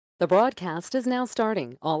The broadcast is now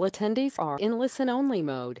starting. All attendees are in listen-only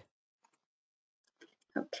mode.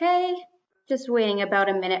 Okay, just waiting about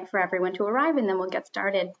a minute for everyone to arrive and then we'll get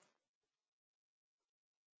started.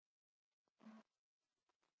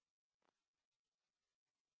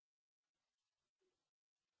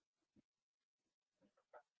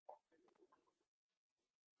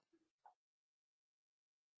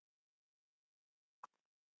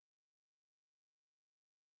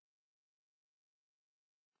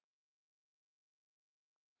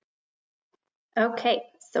 Okay,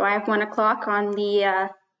 so I have 1 o'clock on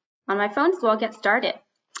my phone, so I'll get started.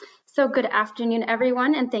 So good afternoon,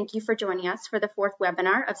 everyone, and thank you for joining us for the 4th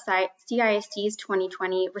webinar of CIAC's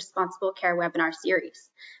 2020 Responsible Care webinar series,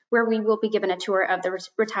 where we will be given a tour of the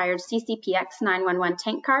retired CCPX 911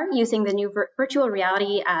 tank car using the new virtual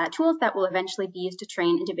reality tools that will eventually be used to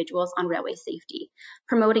train individuals on railway safety,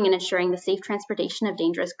 promoting and ensuring the safe transportation of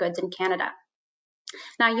dangerous goods in Canada.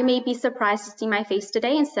 Now, you may be surprised to see my face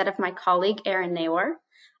today instead of my colleague, Erin Naor.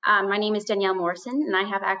 My name is Danielle Morrison, and I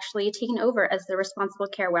have actually taken over as the Responsible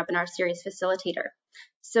Care webinar series facilitator.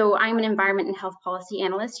 So I'm an environment and health policy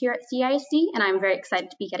analyst here at CIAC, and I'm very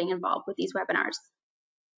excited to be getting involved with these webinars.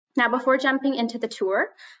 Now, before jumping into the tour,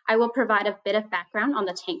 I will provide a bit of background on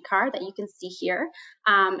the tank car that you can see here,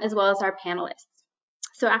 as well as our panelists.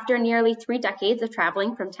 So after nearly 3 decades of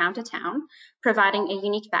traveling from town to town, providing a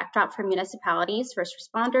unique backdrop for municipalities, first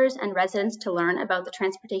responders, and residents to learn about the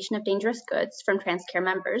transportation of dangerous goods from TRANSCAER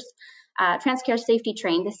members, TRANSCAER safety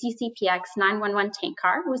train, the CCPX 911 tank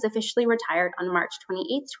car, was officially retired on March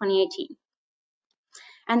 28, 2018.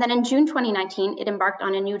 And then in June 2019, it embarked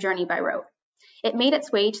on a new journey by road. It made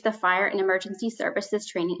its way to the Fire and Emergency Services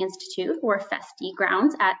Training Institute, or FESTI,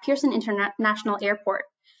 grounds at Pearson International Airport,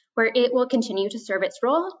 where it will continue to serve its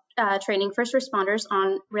role, training first responders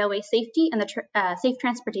on railway safety and the safe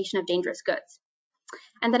transportation of dangerous goods.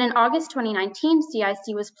 And then in August 2019,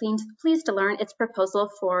 CIC was pleased to learn its proposal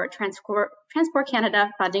for Transport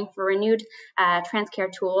Canada funding for renewed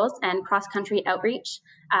TRANSCAER tools and cross-country outreach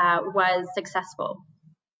was successful.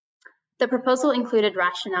 The proposal included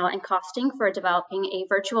rationale and costing for developing a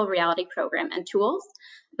virtual reality program and tools,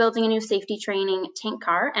 building a new safety training tank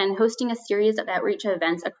car, and hosting a series of outreach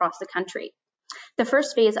events across the country. The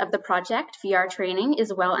first phase of the project, VR training,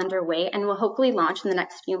 is well underway and will hopefully launch in the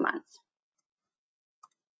next few months.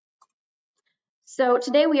 So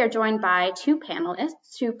today we are joined by 2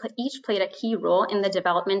 panelists who each played a key role in the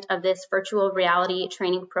development of this virtual reality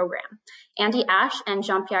training program, Andy Ash and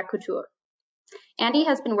Jean-Pierre Couture. Andy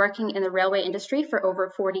has been working in the railway industry for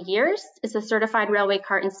over 40 years, is a certified railway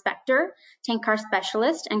car inspector, tank car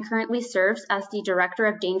specialist, and currently serves as the Director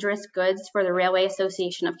of Dangerous Goods for the Railway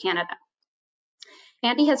Association of Canada.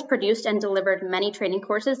 Andy has produced and delivered many training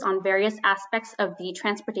courses on various aspects of the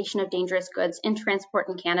transportation of dangerous goods in transport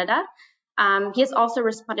in Canada. He has also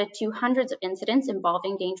responded to hundreds of incidents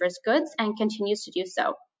involving dangerous goods and continues to do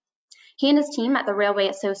so. He and his team at the Railway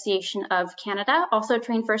Association of Canada also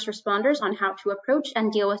train first responders on how to approach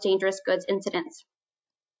and deal with dangerous goods incidents.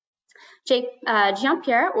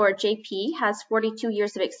 Jean-Pierre, or JP, has 42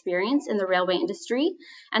 years of experience in the railway industry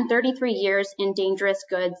and 33 years in dangerous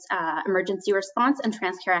goods emergency response and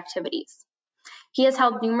TRANSCAER activities. He has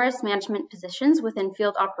held numerous management positions within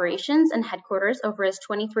field operations and headquarters over his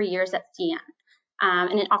 23 years at CN.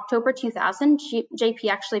 And in October 2000, JP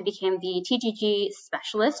actually became the TGG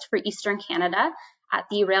specialist for Eastern Canada at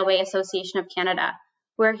the Railway Association of Canada,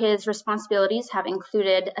 where his responsibilities have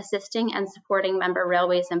included assisting and supporting member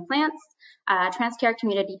railways and plants, TRANSCAER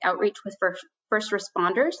community outreach with first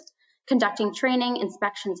responders, conducting training,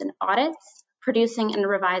 inspections, and audits, producing and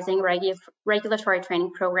revising regulatory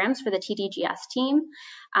training programs for the TDGS team,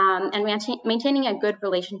 and maintaining a good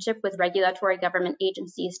relationship with regulatory government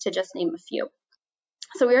agencies, to just name a few.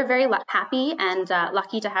 So we are very happy and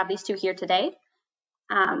lucky to have these 2 here today.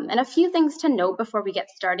 And a few things to note before we get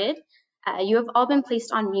started. You have all been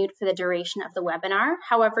placed on mute for the duration of the webinar.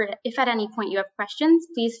 However, if at any point you have questions,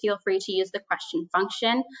 please feel free to use the question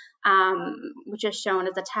function, which is shown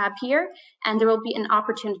as a tab here, and there will be an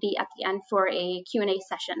opportunity at the end for a Q&A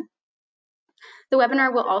session. The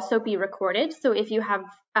webinar will also be recorded, so if you have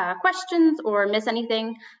questions or miss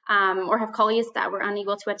anything or have colleagues that were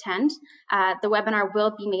unable to attend, the webinar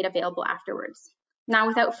will be made available afterwards. Now,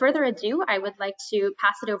 without further ado, I would like to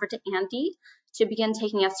pass it over to Andy to begin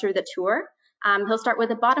taking us through the tour. He'll start with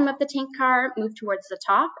the bottom of the tank car, move towards the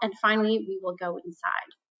top, and finally we will go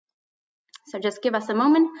inside. So just give us a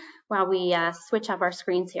moment while we switch up our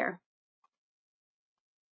screens here.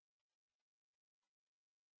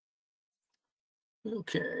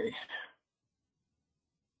 Okay.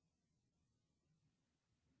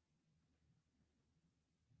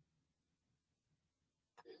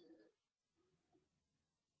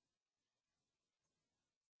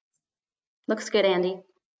 Looks good, Andy.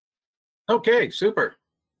 Okay, super.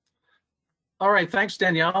 All right, thanks,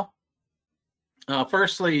 Danielle.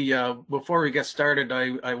 Firstly, before we get started,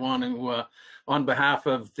 I want to, on behalf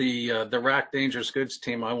of the RAC Dangerous Goods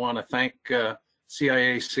team, I want to thank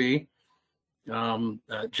CIAC,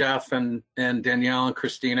 Jeff and Danielle and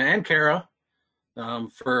Christina and Kara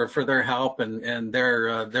for their help and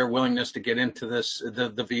their willingness to get into this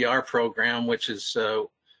the VR program, which is a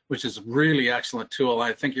really excellent tool.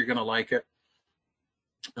 I think you're going to like it.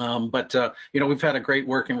 But you know, we've had a great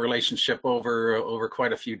working relationship over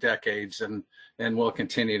quite a few decades, and we'll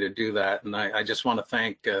continue to do that. And I just want to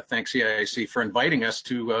thank CIAC for inviting us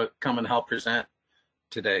to come and help present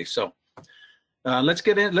today. So let's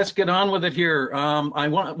get on with it here.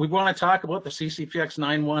 We want to talk about the CCPX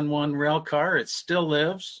 911 rail car. It still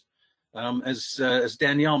lives, as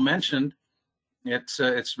Danielle mentioned.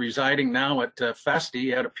 It's residing now at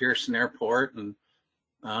Festi out of Pearson Airport, and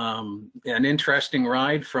an interesting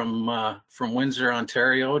ride from Windsor,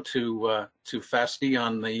 Ontario to Festi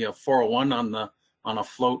on the 401 on a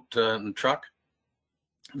float and truck.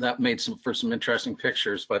 That made for some interesting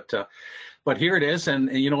pictures, but here it is.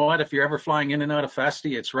 And you know what? If you're ever flying in and out of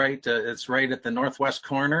Festi, it's right at the northwest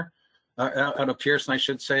corner, out of Pearson, I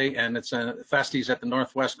should say. And it's Festi's at the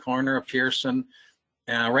northwest corner of Pearson,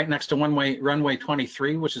 right next to runway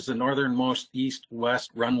 23, which is the northernmost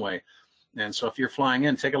east-west runway. And so if you're flying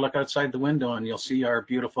in, take a look outside the window and you'll see our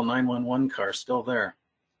beautiful 911 car still there.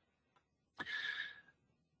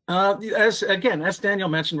 As Daniel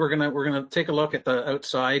mentioned, we're gonna take a look at the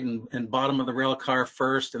outside and bottom of the rail car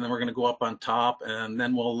first, and then we're gonna go up on top, and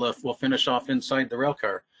then we'll finish off inside the rail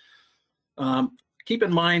car. Keep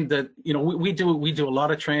in mind that, you know, we do a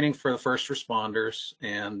lot of training for the first responders,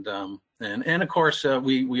 and of course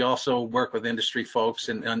we also work with industry folks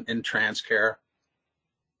in TRANSCAER.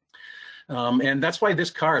 And that's why this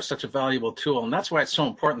car is such a valuable tool, and that's why it's so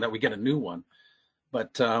important that we get a new one.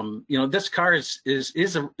 But you know, this car is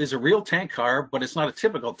a real tank car, but it's not a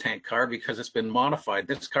typical tank car because it's been modified.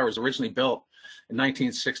 This car was originally built in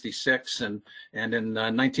 1966, and in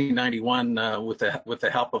 1991, with the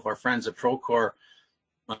help of our friends at Procore,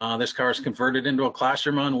 this car is converted into a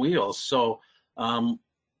classroom on wheels. So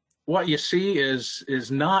what you see is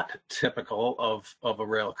not typical of a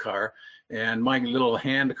rail car. And my little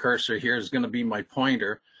hand cursor here is going to be my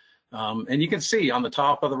pointer. And you can see on the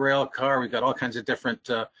top of the rail car, we've got all kinds of different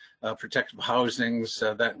protective housings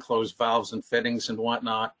that enclose valves and fittings and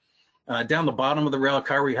whatnot. Down the bottom of the rail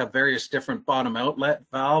car, we have various different bottom outlet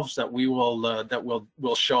valves that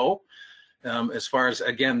we'll show as far as,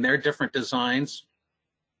 again, their different designs.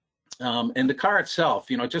 And the car itself,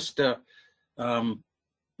 you know, just to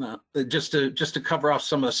cover off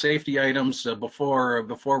some of the safety items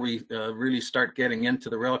before we really start getting into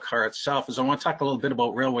the rail car itself, is I want to talk a little bit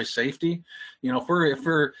about railway safety. You know, if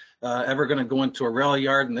we're ever going to go into a rail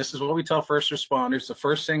yard, and this is what we tell first responders, the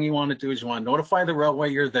first thing you want to do is you want to notify the railway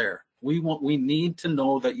you're there. We need to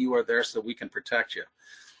know that you are there so that we can protect you,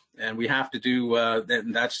 and we have to do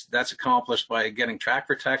that's accomplished by getting track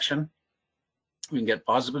protection. We can get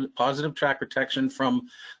positive track protection from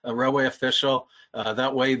a railway official.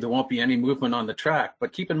 That way there won't be any movement on the track.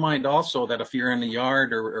 But keep in mind also that if you're in the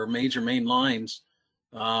yard or major main lines,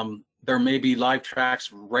 there may be live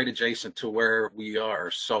tracks right adjacent to where we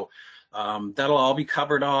are. So that'll all be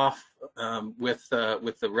covered off with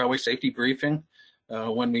the railway safety briefing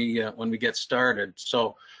when we get started.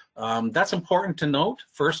 So that's important to note,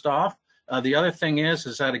 first off. The other thing is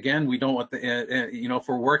that, again, we don't want you know, if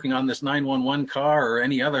we're working on this 911 car or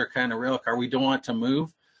any other kind of rail car, we don't want to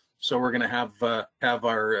move. So we're going to have the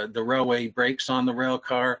railway brakes on the rail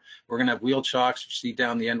car. We're going to have wheel chocks, you see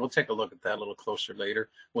down the end. We'll take a look at that a little closer later.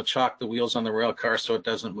 We'll chock the wheels on the rail car so it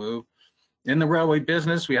doesn't move. In the railway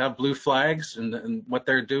business, we have blue flags, and what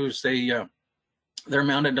they do is they're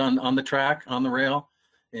mounted on the track, on the rail,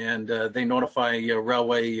 and they notify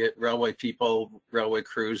railway people, railway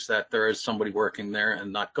crews that there is somebody working there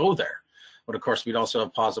and not go there. But of course, we'd also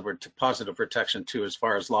have positive protection too, as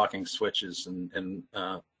far as locking switches and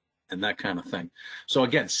that kind of thing. So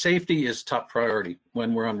again, safety is top priority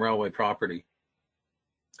when we're on railway property.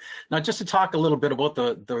 Now, just to talk a little bit about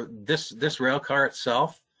this rail car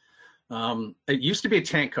itself. It used to be a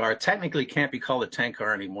tank car. It technically can't be called a tank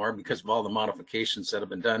car anymore because of all the modifications that have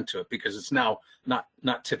been done to it, because it's now not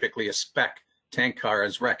typically a spec tank car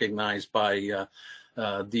as recognized by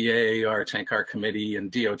the AAR Tank Car Committee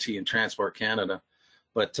and DOT and Transport Canada.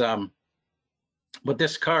 But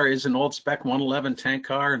this car is an old spec 111 tank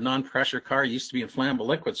car, non-pressure car. It used to be in flammable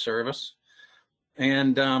liquid service.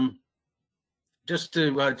 And just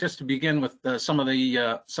to begin with some of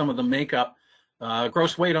the makeup.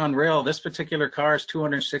 Gross weight on rail, this particular car is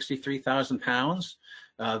 263,000 pounds.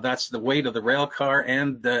 That's the weight of the rail car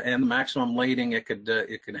and the maximum lading it could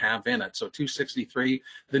have in it. So 263.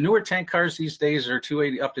 The newer tank cars these days are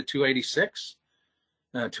 280 up to 286,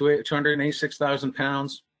 286,000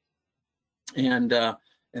 pounds, and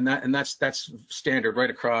that's standard right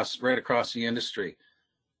across the industry.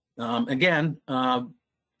 Again,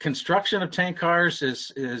 construction of tank cars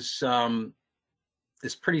is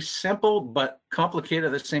pretty simple but complicated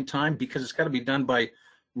at the same time, because it's got to be done by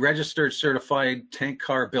registered certified tank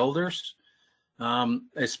car builders.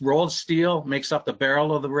 It's rolled steel, makes up the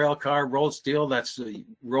barrel of the rail car. Rolled steel that's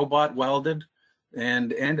robot welded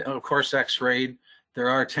and of course x-rayed. There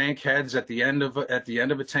are tank heads at the end of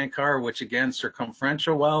a tank car, which again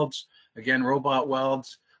circumferential welds, again robot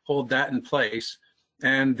welds, hold that in place.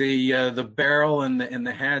 And the barrel and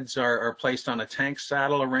the heads are placed on a tank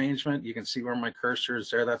saddle arrangement. You can see where my cursor is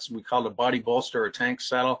there. That's what we call a body bolster or tank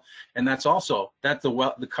saddle, and that's also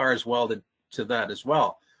the car is welded to that as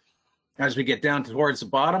well. As we get down towards the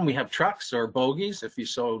bottom, we have trucks or bogies, if you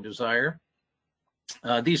so desire.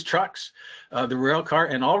 These trucks, the rail car,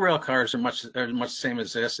 and all rail cars are much the same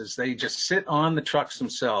as this, is they just sit on the trucks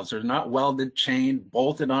themselves. They're not welded, chained,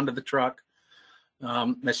 bolted onto the truck.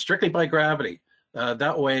 It's strictly by gravity.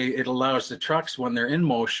 That way it allows the trucks, when they're in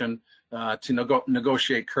motion, to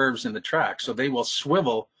negotiate curves in the track. So they will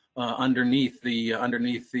swivel underneath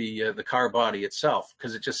the car body itself,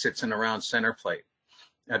 because it just sits in a round center plate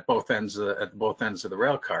at both ends of the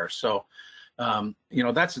rail car. So you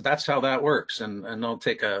know, that's how that works, and we'll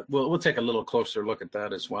take a little closer look at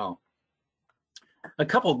that as well. A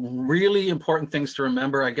couple really important things to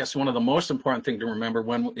remember. I guess one of the most important thing to remember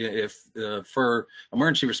for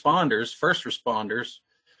emergency responders, first responders,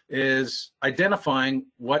 is identifying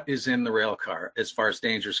what is in the rail car as far as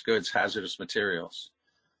dangerous goods, hazardous materials.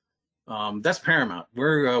 That's paramount.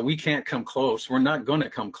 We can't come close. We're not going to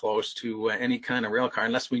come close to any kind of rail car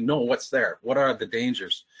unless we know what's there. What are the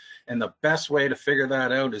dangers? And the best way to figure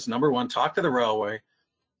that out is, number one, talk to the railway,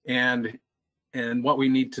 and what we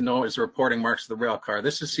need to know is the reporting marks of the rail car.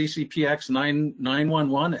 This is CCPX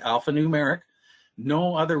 911 alphanumeric.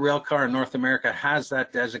 No other rail car in North America has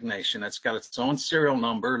that designation. It's got its own serial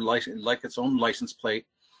number, like its own license plate.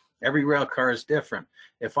 Every rail car is different.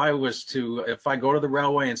 If I go to the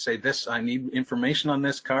railway and say, I need information on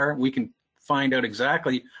this car, we can find out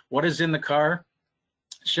exactly what is in the car,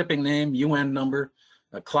 shipping name, UN number,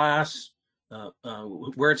 class,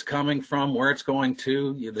 where it's coming from, where it's going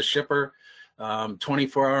to, the shipper,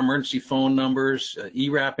 24-hour emergency phone numbers,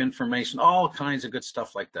 ERAP information, all kinds of good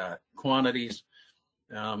stuff like that, quantities.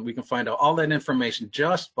 We can find out all that information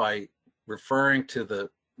just by referring to the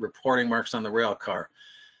reporting marks on the rail car.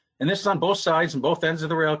 And this is on both sides and both ends of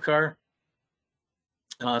the rail car.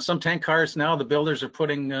 Some tank cars now, the builders are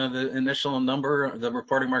putting the initial number, the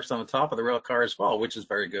reporting marks on the top of the rail car as well, which is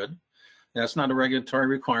very good. That's not a regulatory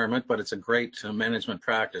requirement, but it's a great management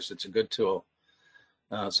practice. It's a good tool.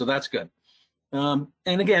 So that's good. And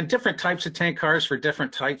again, different types of tank cars for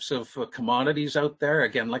different types of commodities out there.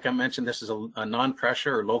 Again, like I mentioned, this is a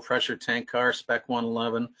non-pressure or low-pressure tank car, Spec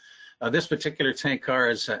 111. This particular tank car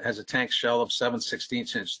has a tank shell of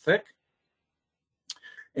 7/16 inch thick.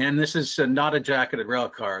 And this is not a jacketed rail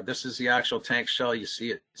car. This is the actual tank shell. You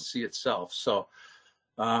see itself. So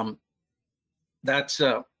that's,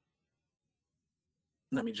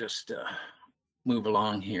 let me just move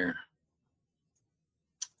along here.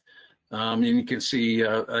 And you can see,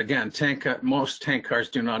 again, most tank cars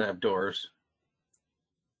do not have doors.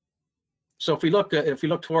 So if we look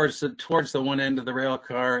towards the one end of the rail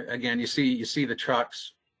car, again, you see the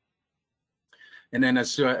trucks. And then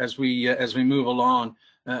as we move along,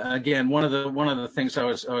 again, one of the things I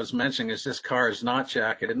was mentioning is this car is not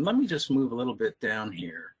jacketed. And let me just move a little bit down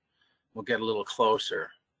here. We'll get a little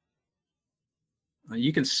closer.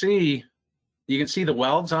 You can see the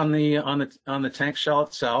welds on the tank shell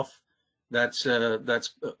itself. That's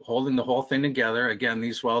holding the whole thing together. Again,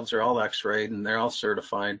 these welds are all X-rayed and they're all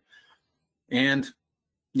certified. And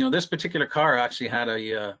you know, this particular car actually had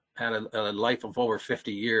a life of over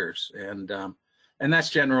 50 years, and that's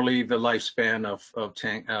generally the lifespan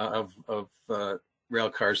of rail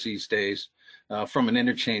cars these days from an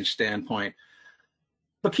interchange standpoint.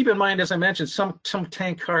 But keep in mind, as I mentioned, some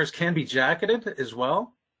tank cars can be jacketed as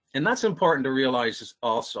well, and that's important to realize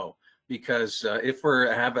also, because if we're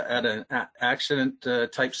at an accident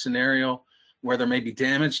type scenario where there may be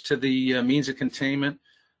damage to the means of containment,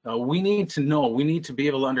 we need to be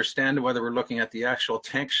able to understand whether we're looking at the actual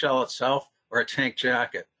tank shell itself or a tank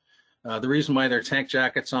jacket. The reason why there are tank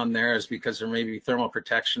jackets on there is because there may be thermal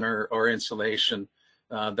protection or insulation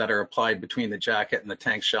that are applied between the jacket and the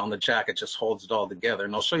tank shell, and the jacket just holds it all together.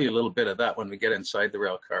 And I'll show you a little bit of that when we get inside the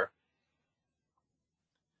rail car.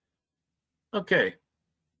 Okay.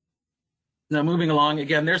 Now moving along,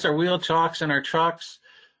 again, there's our wheel chocks and our trucks.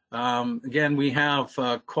 Again, we have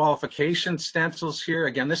qualification stencils here.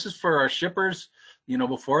 Again, this is for our shippers. You know,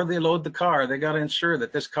 before they load the car, they got to ensure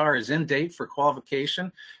that this car is in date for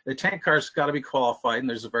qualification. The tank car's got to be qualified, and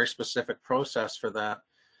there's a very specific process for that.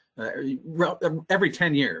 Every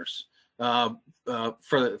 10 years for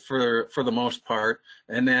the most part.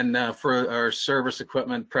 And then for our service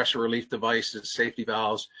equipment, pressure relief devices, safety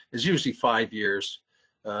valves is usually 5 years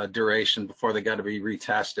duration before they got to be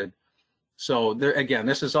retested. So there, again,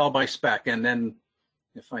 this is all by spec. And then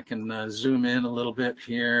if I can zoom in a little bit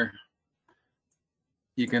here,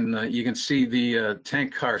 you can see the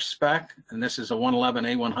tank car spec, and this is a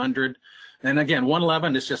 111A100. And again,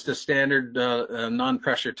 111 is just a standard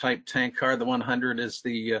non-pressure type tank car. The 100 is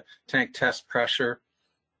the tank test pressure.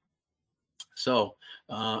 So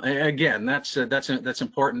again, that's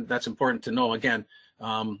important. That's important to know. Again,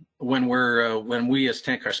 when we as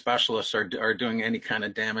tank car specialists are doing any kind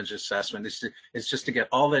of damage assessment, it's just to get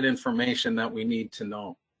all that information that we need to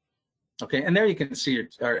know. Okay, and there you can see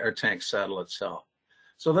our tank saddle itself.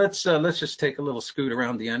 So let's just take a little scoot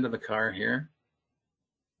around the end of the car here.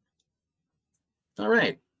 All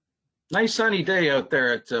right, nice sunny day out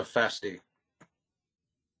there at Festi.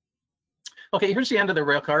 Okay, here's the end of the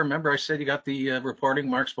rail car. Remember I said you got the reporting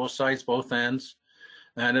marks, both sides, both ends.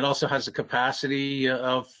 And it also has a capacity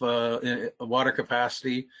of water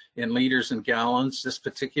capacity in liters and gallons. This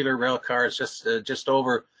particular rail car is just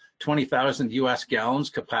over 20,000 US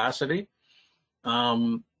gallons capacity.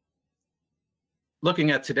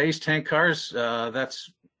 Looking at today's tank cars,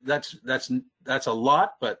 that's a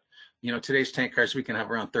lot, but you know, today's tank cars, we can have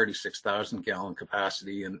around 36,000 gallon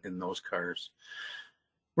capacity in those cars.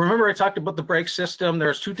 Remember I talked about the brake system.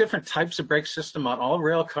 There's two different types of brake system on all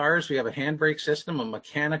rail cars. We have a handbrake system, a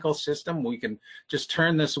mechanical system. We can just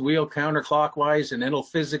turn this wheel counterclockwise and it'll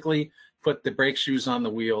physically put the brake shoes on the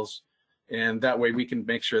wheels. And that way we can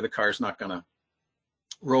make sure the car's not gonna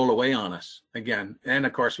roll away on us again. And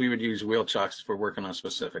of course we would use wheel chocks if we're working on a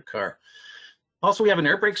specific car. Also, we have an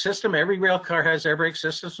air brake system. Every rail car has air brake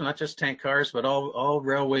systems, not just tank cars, but all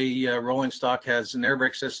railway rolling stock has an air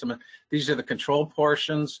brake system. These are the control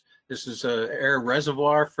portions. This is an air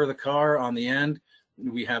reservoir for the car on the end.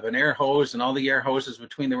 We have an air hose, and all the air hoses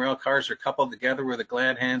between the rail cars are coupled together with a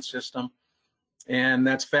glad hand system. And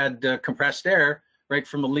that's fed compressed air right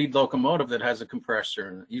from the lead locomotive that has a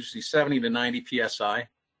compressor, usually 70 to 90 PSI.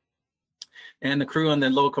 And the crew on the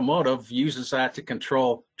locomotive uses that to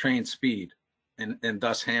control train speed. And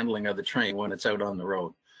thus handling of the train when it's out on the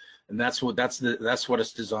road, and that's what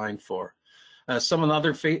it's designed for. Some of the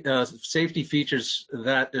other safety features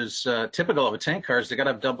that is typical of a tank car is they got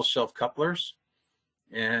to have double shelf couplers,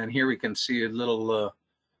 and here we can see a little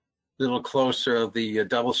closer of the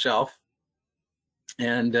double shelf,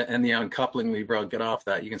 and the uncoupling lever. I'll get off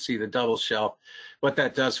that. You can see the double shelf. What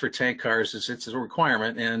that does for tank cars is it's a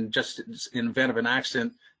requirement, and just in event of an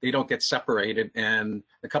accident, they don't get separated, and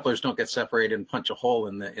the couplers don't get separated and punch a hole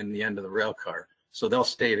in the end of the rail car. So they'll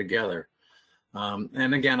stay together.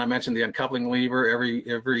 And again, I mentioned the uncoupling lever.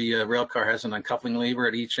 Every rail car has an uncoupling lever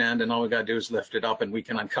at each end, and all we got to do is lift it up, and we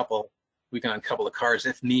can uncouple the cars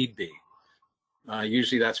if need be.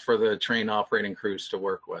 Usually that's for the train operating crews to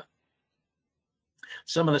work with.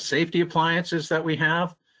 Some of the safety appliances that we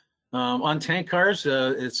have on tank cars,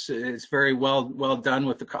 it's very well done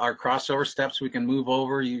with our crossover steps. We can move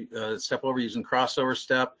over, step over using crossover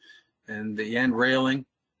step and the end railing.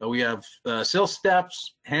 We have sill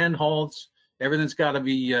steps, handholds. Everything's got to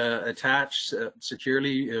be attached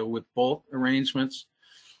securely with bolt arrangements,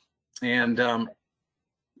 and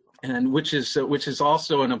which is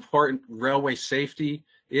also an important railway safety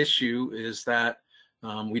issue, is that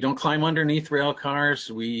we don't climb underneath rail cars.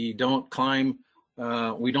 We don't climb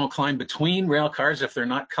between rail cars if they're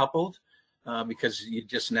not coupled, because you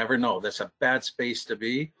just never know. That's a bad space to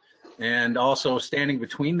be. And also standing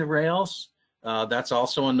between the rails, that's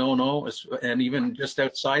also a no-no. And even just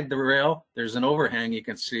outside the rail, there's an overhang you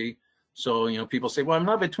can see. So, you know, people say, well, I'm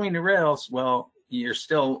not between the rails. Well, you're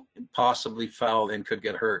still possibly fouled and could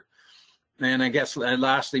get hurt. And I guess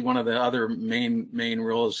lastly, one of the other main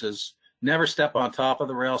rules is never step on top of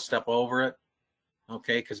the rail, step over it.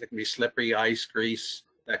 Okay, because it can be slippery, ice, grease,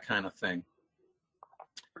 that kind of thing.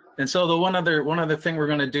 And so the one other thing we're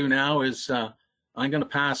going to do now is I'm going to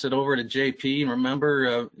pass it over to JP. And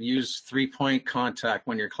remember, use 3-point contact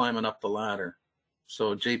when you're climbing up the ladder.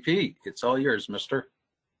 So JP, it's all yours, mister.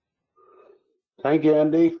 Thank you,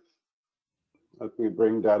 Andy. Let me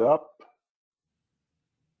bring that up.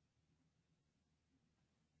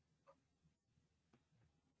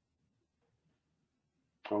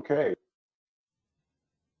 Okay.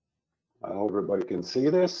 I hope everybody can see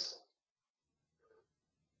this.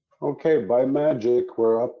 Okay, by magic,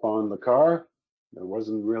 we're up on the car. There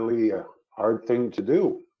wasn't really a hard thing to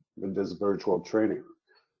do with this virtual training.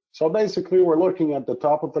 So basically, we're looking at the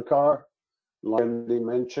top of the car. Like Andy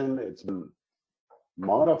mentioned, it's been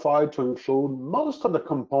modified to include most of the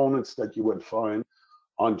components that you would find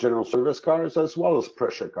on general service cars as well as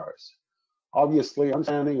pressure cars. Obviously, I'm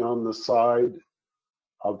standing on the side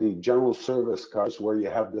of the general service cars where you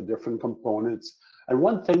have the different components. And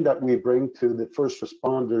one thing that we bring to the first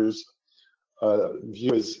responders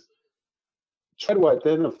view is try to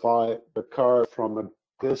identify the car from a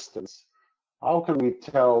distance. How can we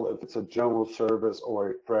tell if it's a general service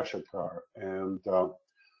or a pressure car? And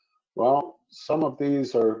well, some of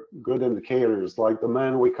these are good indicators, like the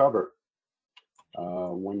manway cover.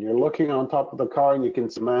 When you're looking on top of the car and you can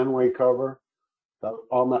see manway cover, that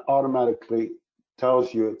automatically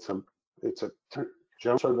tells you it's a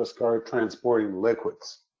general service car transporting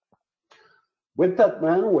liquids. With that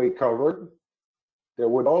manway cover, there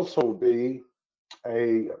would also be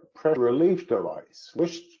a pressure relief device,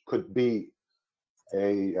 which could be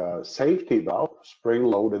a safety valve,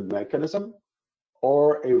 spring-loaded mechanism,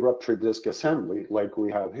 or a ruptured disc assembly like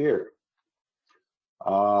we have here.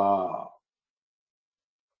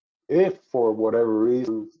 If for whatever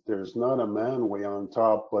reason there's not a manway on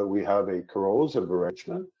top, but we have a corrosive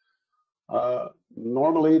arrangement,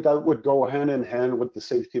 normally that would go hand in hand with the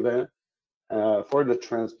safety vent for the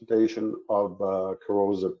transportation of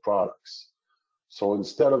corrosive products. So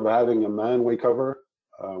instead of having a manway cover,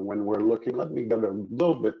 when we're looking, let me get a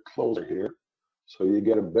little bit closer here so you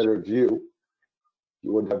get a better view.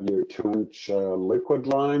 You would have your 2-inch liquid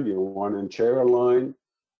line, your 1-inch air line,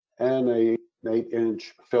 and an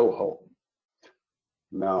 8-inch fill hole.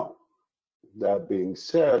 Now, that being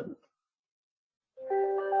said,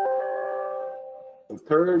 the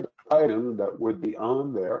third item that would be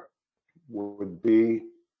on there would be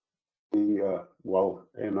the, well,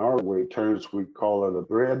 in our way terms, we call it a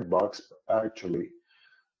bread box. Actually,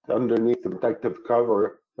 underneath the protective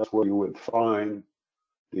cover, that's where you would find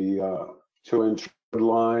the 2-inch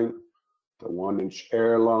line, the 1-inch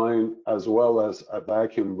air line, as well as a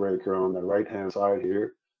vacuum breaker on the right-hand side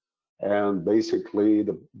here. And basically,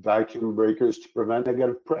 the vacuum breakers to prevent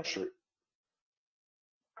negative pressure.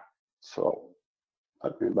 So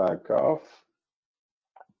let me back off.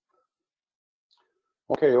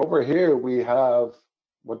 Okay, over here we have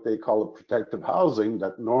what they call a protective housing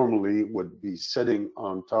that normally would be sitting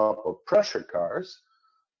on top of pressure cars.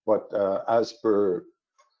 But as per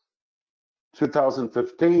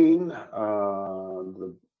 2015,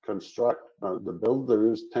 the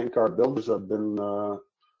builders, tank car builders have been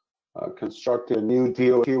constructing a new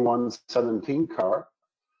DOT 117 car.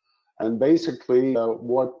 And basically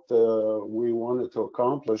what we wanted to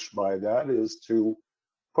accomplish by that is to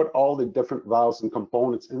put all the different valves and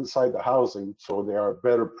components inside the housing so they are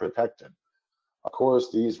better protected. Of course,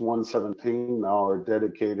 these 117 now are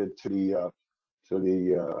dedicated to the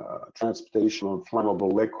transportation of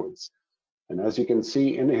flammable liquids. And as you can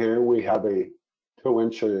see in here, we have a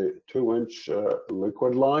 2-inch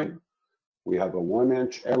liquid line. We have a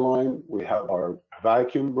 1-inch air line. We have our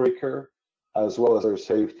vacuum breaker, as well as our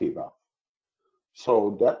safety valve.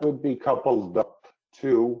 So that would be coupled up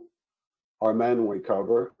to our manway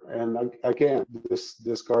cover. And again,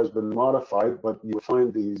 this car has been modified, but you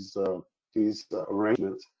find these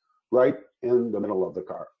arrangements right in the middle of the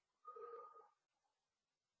car.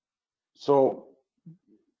 So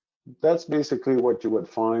that's basically what you would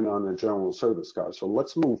find on a general service car. So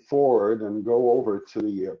let's move forward and go over to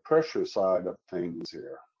the pressure side of things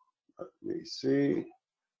here. Let me see.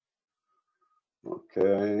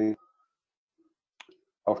 Okay.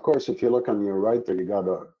 Of course, if you look on your right there, you got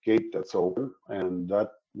a gate that's open, and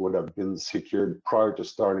that would have been secured prior to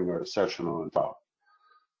starting our session on top.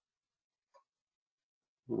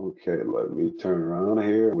 Okay, let me turn around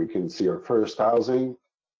here. We can see our first housing.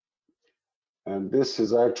 And this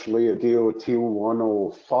is actually a DOT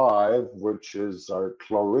 105, which is our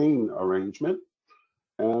chlorine arrangement.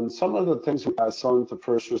 And some of the things we pass on to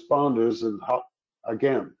first responders, and how,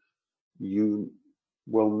 again, you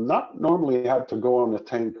will not normally have to go on a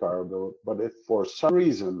tank car, but if for some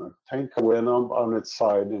reason a tank car went up on its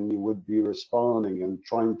side and you would be responding and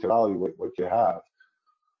trying to evaluate what you have,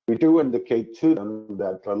 we do indicate to them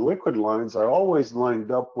that the liquid lines are always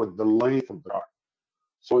lined up with the length of the car.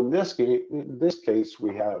 So in this case,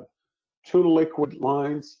 we have 2 liquid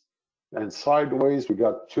lines, and sideways we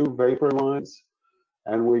got 2 vapor lines.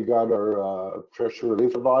 And we got our pressure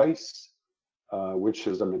relief device, which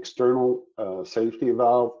is an external safety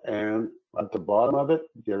valve, and at the bottom of it,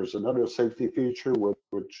 there's another safety feature,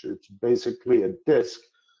 which it's basically a disc,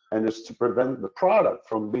 and it's to prevent the product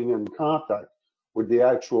from being in contact with the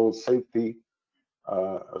actual safety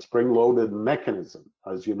spring-loaded mechanism.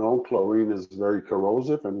 As you know, chlorine is very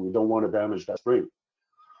corrosive, and we don't want to damage that spring.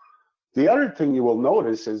 The other thing you will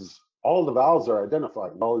notice is all the valves are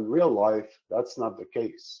identified. Well, in real life, that's not the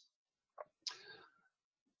case.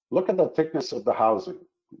 Look at the thickness of the housing.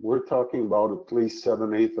 We're talking about at least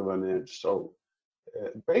 7/8 of an inch. So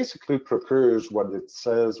it basically procures what it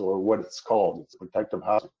says or what it's called. It's protective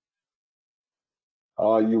housing.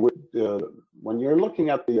 You would, when you're looking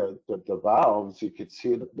at the valves, you could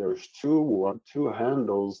see that there's two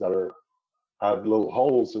handles that have little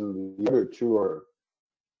holes, and the other two are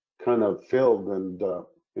kind of filled and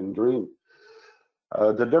in green.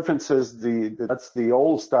 The difference is that's the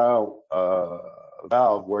old style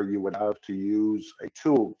valve where you would have to use a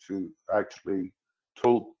tool to actually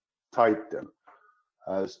tool tight them.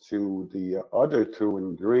 As to the other two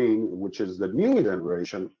in green, which is the new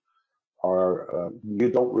generation, you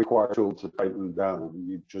don't require a tool to tighten down.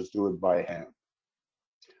 You just do it by hand.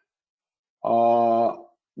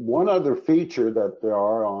 One other feature that there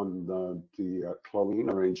are on the chlorine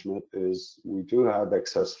arrangement is we do have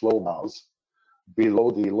excess flow valves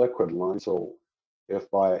below the liquid line. So if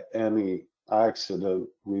by any accident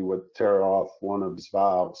we would tear off one of these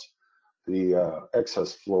valves, the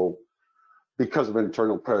excess flow, because of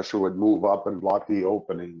internal pressure, would move up and block the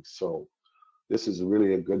opening. So this is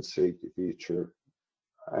really a good safety feature.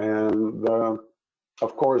 And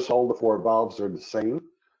of course, all the four valves are the same.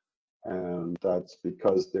 And that's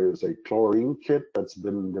because there's a chlorine kit that's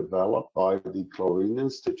been developed by the Chlorine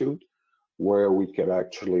Institute, where we could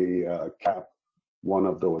actually cap one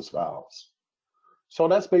of those valves. So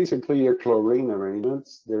that's basically your chlorine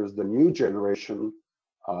arrangements. There's the new generation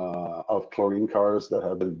of chlorine cars that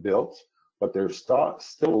have been built, but there's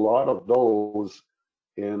still a lot of those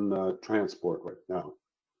in transport right now.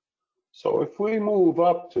 So if we move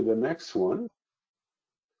up to the next one,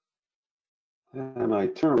 and I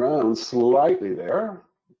turn around slightly there,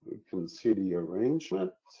 we can see the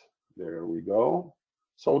arrangement. There we go.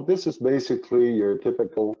 So this is basically your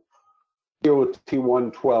typical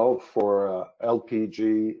T112 for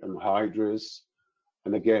LPG and hydrous.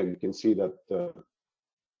 And again, you can see that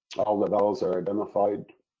all the valves are identified,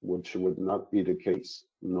 which would not be the case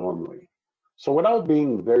normally. So without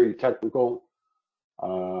being very technical,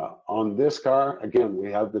 on this car, again,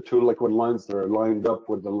 we have the two liquid lines that are lined up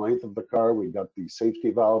with the length of the car. We got the safety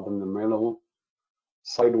valve in the middle.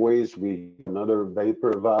 Sideways, we have another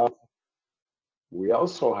vapor valve. We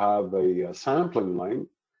also have a sampling line,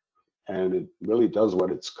 and it really does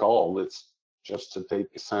what it's called. It's just to take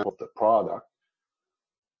a sample of the product.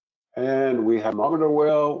 And we have a thermometer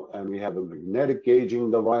well, and we have a magnetic gauging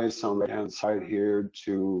device on the right-hand side here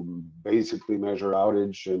to basically measure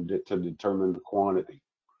outage and to determine the quantity.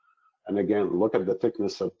 And again, look at the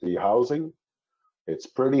thickness of the housing. It's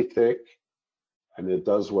pretty thick, and it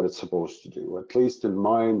does what it's supposed to do. At least in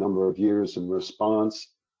my number of years in response,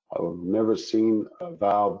 I've never seen a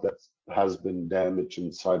valve that has been damaged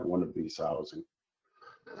inside one of these housing.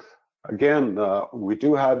 Again, we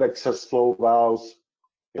do have excess flow valves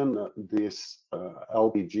in this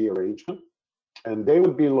LPG arrangement, and they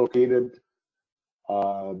would be located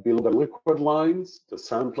below the liquid lines, the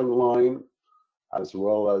sampling line, as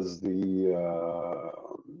well as the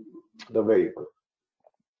vapor.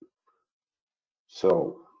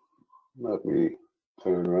 So let me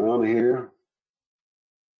turn around here.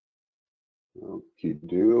 Okay,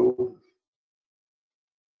 you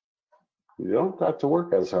don't have to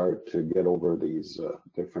work as hard to get over these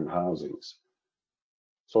different housings.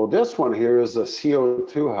 So this one here is a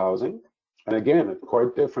CO2 housing. And again, it's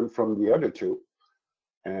quite different from the other two.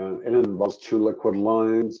 And it involves two liquid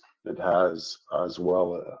lines. It has as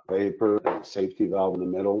well a vapor and a safety valve in the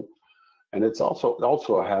middle. And it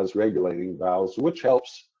also has regulating valves, which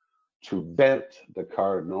helps to vent the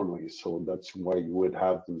car normally. So that's why you would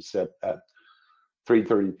have them set at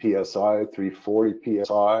 330 PSI, 340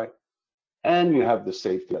 PSI. And you have the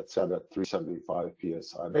safety that's set at 375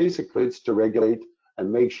 PSI. Basically, it's to regulate and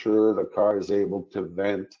make sure the car is able to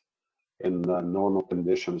vent in normal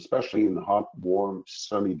conditions, especially in a hot, warm,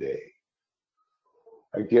 sunny day.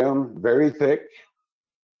 Again, very thick.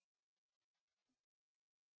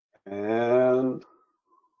 And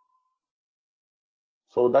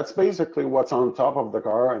so that's basically what's on top of the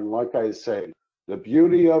car. And like I say, the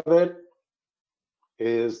beauty of it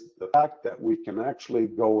is the fact that we can actually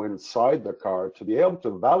go inside the car to be able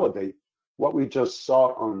to validate what we just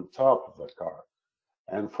saw on top of the car.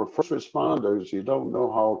 And for first responders, you don't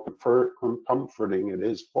know how comforting it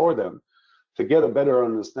is for them to get a better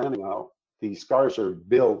understanding how these cars are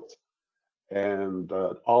built and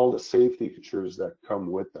all the safety features that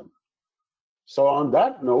come with them. So on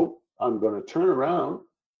that note, I'm going to turn around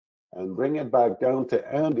and bring it back down to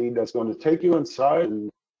Andy, that's going to take you inside and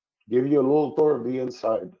give you a little tour of the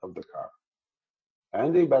inside of the car.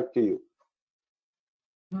 Andy, back to you.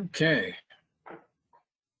 Okay.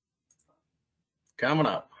 Coming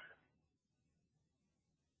up.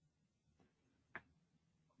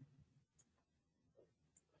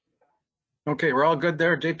 Okay, we're all good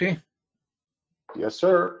there, JP? Yes,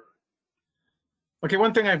 sir. Okay,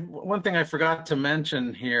 one thing I forgot to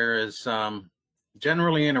mention here is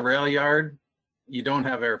generally in a rail yard, you don't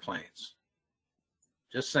have airplanes.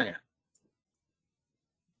 Just saying.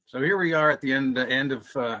 So here we are at the end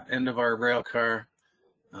of our rail car.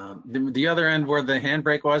 The other end where the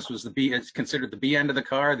handbrake was the B. It's considered the B end of the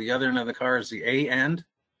car. The other end of the car is the A end.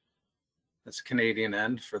 That's the Canadian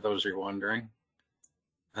end, for those who are wondering.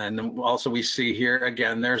 And then also we see here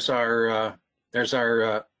again. There's our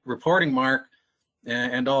reporting mark,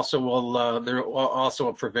 and also there's also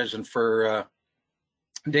a provision for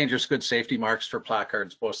dangerous goods safety marks for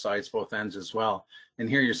placards, both sides, both ends as well. And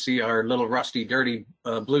here you see our little rusty, dirty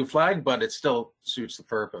blue flag, but it still suits the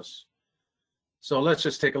purpose. So let's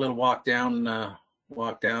just take a little walk down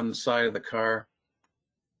the side of the car.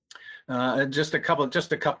 Just a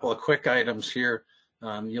couple of quick items here.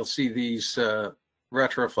 You'll see these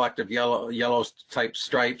retroreflective yellow type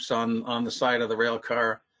stripes on the side of the rail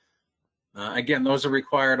car. Again, those are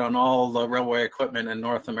required on all the railway equipment in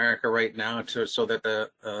North America right now, so that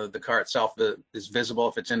the car itself is visible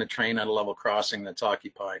if it's in a train at a level crossing that's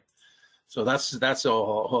occupied. So that's the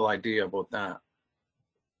whole idea about that.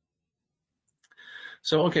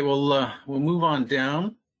 So okay, we'll move on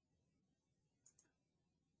down,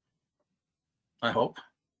 I hope.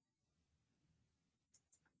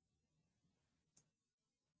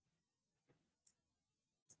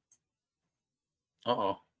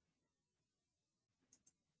 Uh-oh.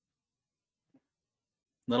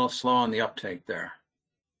 A little slow on the uptake there.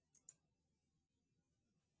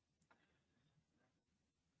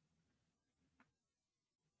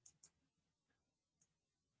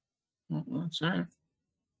 That's all right.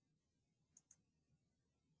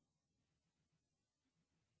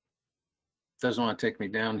 Doesn't want to take me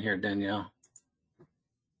down here, Danielle.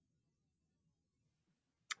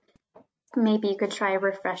 Maybe you could try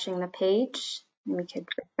refreshing the page and we could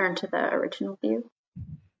return to the original view.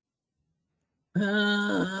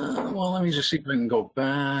 Well, let me just see if I can go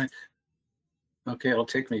back. Okay, it'll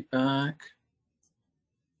take me back.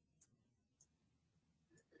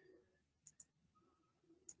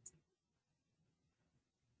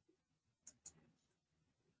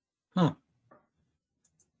 Huh.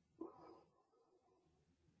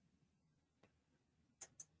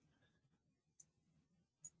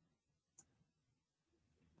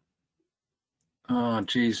 Oh,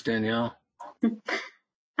 geez, Danielle.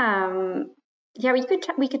 Yeah,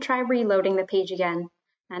 we could try reloading the page again.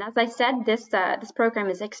 And as I said, this program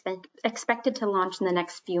is expected to launch in the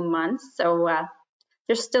next few months, so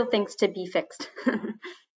there's still things to be fixed.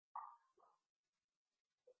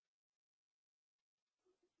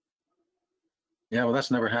 Yeah, well,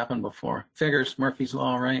 that's never happened before. Figures, Murphy's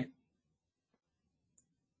Law, right?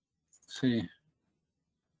 Let's see.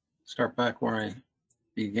 Start back where I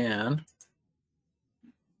began.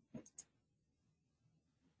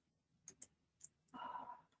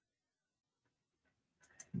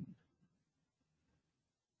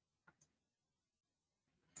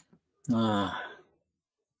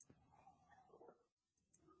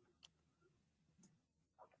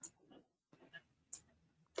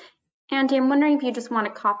 Andy, I'm wondering if you just want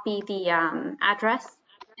to copy the address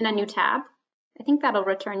in a new tab. I think that'll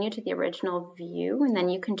return you to the original view, and then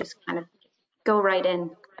you can just kind of go right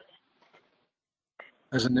in.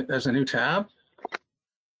 As a new tab?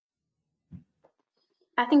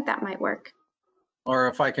 I think that might work. Or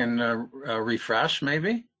if I can refresh,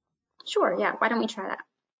 maybe? Sure, yeah. Why don't we try that?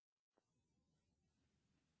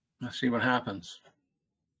 Let's see what happens.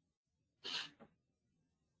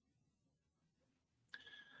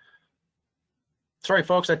 Sorry,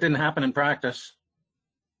 folks, that didn't happen in practice.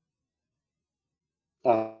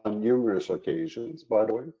 On numerous occasions, by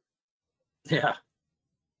the way. Yeah.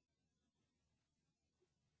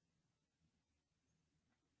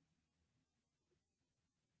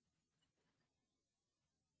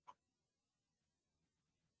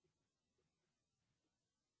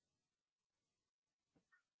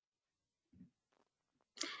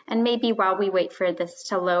 And maybe while we wait for this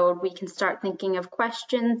to load, we can start thinking of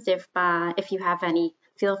questions. If you have any,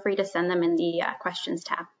 feel free to send them in the questions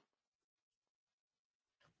tab.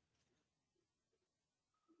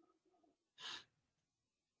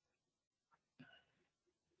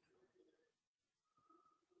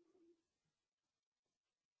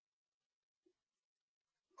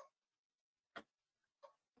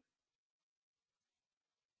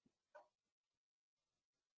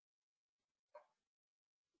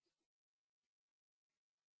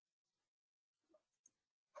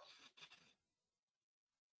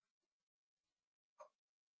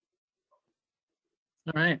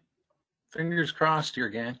 All right, fingers crossed here,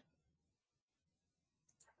 gang.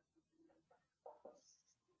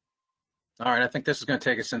 All right, I think this is going to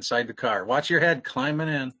take us inside the car. Watch your head climbing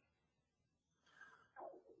in.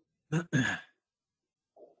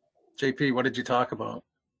 JP, what did you talk about?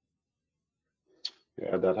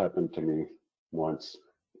 Yeah, that happened to me once.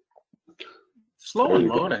 Slow and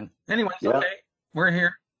loading. Anyways, yeah. Okay, we're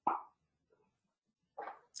here.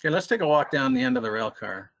 Okay, let's take a walk down the end of the rail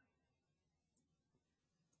car.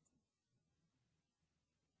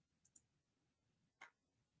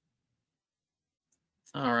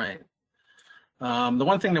 All right. The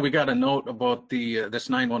one thing that we got to note about the this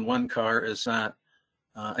 911 car is that,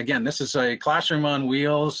 again, this is a classroom on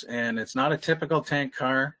wheels, and it's not a typical tank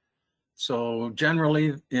car. So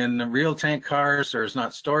generally, in the real tank cars, there's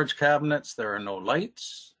not storage cabinets. There are no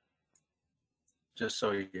lights, just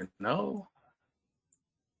so you know.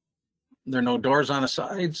 There are no doors on the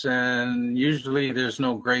sides, and usually there's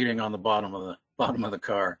no grating on the bottom of the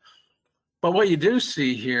car. But what you do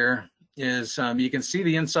see here is you can see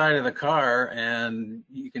the inside of the car, and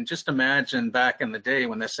you can just imagine back in the day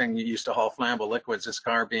when this thing used to haul flammable liquids, this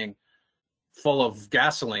car being full of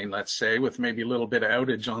gasoline, let's say, with maybe a little bit of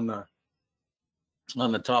outage on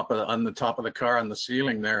the top of the car, on the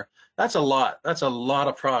ceiling there. That's a lot. That's a lot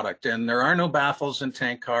of product, and there are no baffles in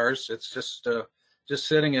tank cars. It's just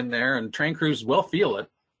sitting in there, and train crews will feel it,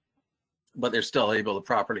 but they're still able to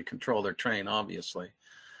properly control their train, obviously.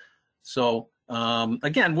 So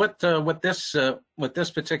again, with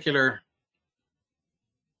this particular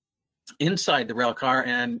inside the rail car,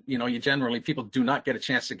 and you generally, people do not get a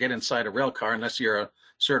chance to get inside a rail car unless you're a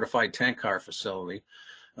certified tank car facility.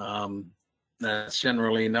 That's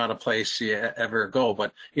generally not a place you ever go.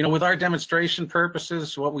 But with our demonstration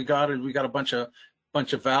purposes, what we got is we got a bunch of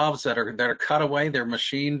valves that are cut away. They're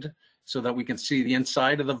machined so that we can see the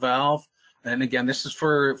inside of the valve. And again, this is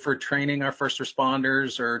for training our first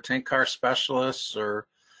responders or tank car specialists or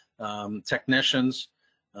technicians.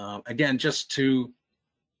 Again, just to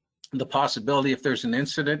the possibility if there's an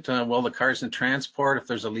incident while the car's in transport, if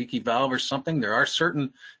there's a leaky valve or something, there are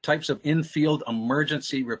certain types of in-field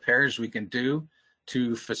emergency repairs we can do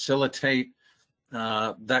to facilitate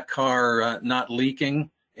that car not leaking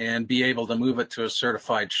and be able to move it to a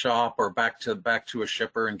certified shop or back to a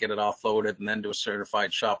shipper and get it offloaded and then to a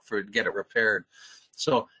certified shop to get it repaired.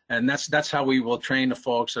 So, and that's how we will train the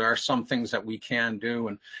folks. There are some things that we can do,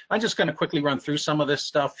 and I'm just going to quickly run through some of this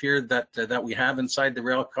stuff here that we have inside the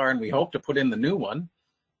rail car, and we hope to put in the new one.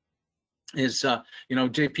 Is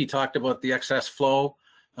JP talked about the excess flow.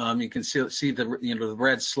 You can see the the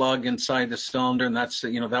red slug inside the cylinder, and that's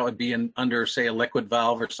that would be under, say, a liquid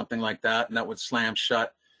valve or something like that, and that would slam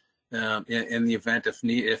shut in the event if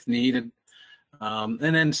needed. And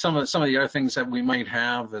then some of the other things that we might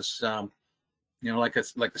have is like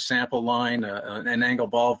the sample line, an angle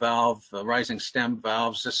ball valve, rising stem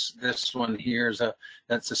valves. This one here is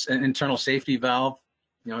that's an internal safety valve.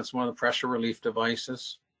 It's one of the pressure relief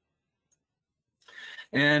devices.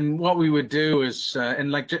 And what we would do is,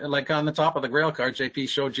 and like on the top of the rail car, JP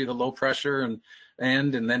showed you the low pressure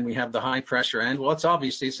and then we have the high pressure end. Well, it's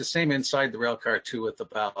the same inside the rail car too with the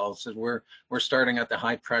valves. And we're starting at the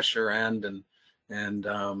high pressure end, and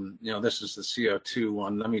this is the CO2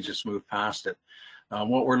 one. Let me just move past it.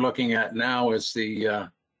 What we're looking at now is the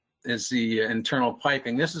internal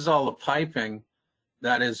piping. This is all the piping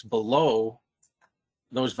that is below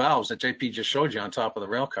those valves that JP just showed you on top of the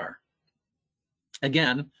rail car.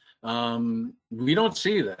 Again, we don't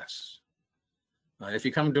see this. If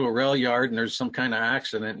you come to a rail yard and there's some kind of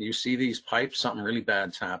accident, you see these pipes, something really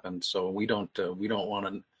bad's happened. So we don't want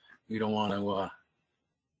to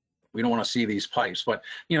see these pipes. But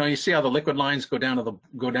you see how the liquid lines go down to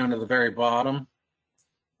the very bottom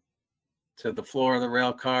to the floor of the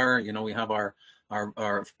rail car. We have our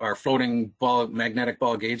floating magnetic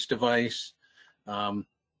ball gauge device. We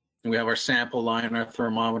have our sample line, our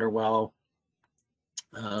thermometer well.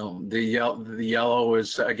 The yellow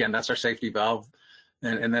is, again, that's our safety valve,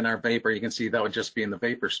 and then our vapor, you can see that would just be in the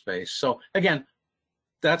vapor space. So again,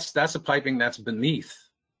 that's a piping that's beneath.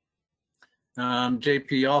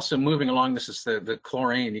 JP, also moving along, this is the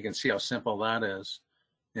chlorine. You can see how simple that is.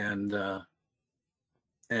 And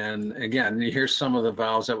again, here's some of the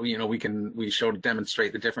valves that we show to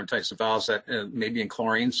demonstrate the different types of valves that may be in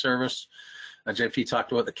chlorine service. JP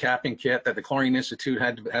talked about the capping kit that the Chlorine Institute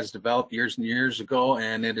has developed years and years ago,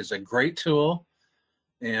 and it is a great tool.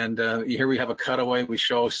 And here we have a cutaway. We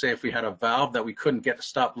show, say, if we had a valve that we couldn't get to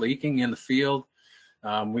stop leaking in the field,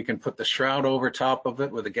 we can put the shroud over top of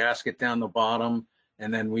it with a gasket down the bottom,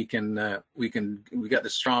 and then we got the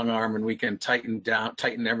strong arm, and we can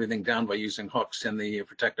tighten everything down by using hooks in the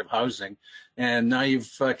protective housing. And now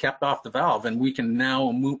you've kept off the valve, and we can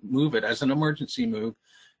now move it as an emergency move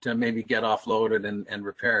to maybe get offloaded and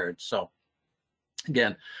repaired. So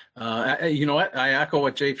again, you know what, I echo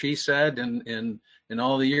what JP said. In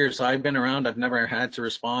all the years I've been around, I've never had to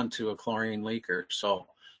respond to a chlorine leaker. So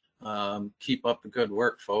keep up the good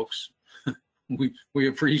work, folks. we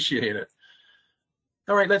appreciate it.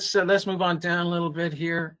 All right, let's move on down a little bit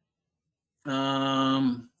here. Let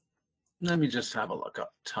me just have a look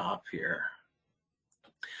up top here.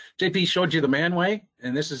 JP showed you the manway,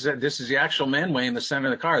 and this is the actual manway in the center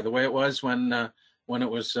of the car, the way it was when it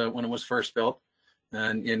was first built,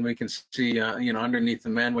 and we can see underneath the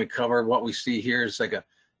manway cover, what we see here is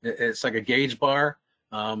it's like a gauge bar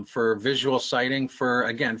for visual sighting for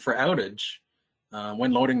outage.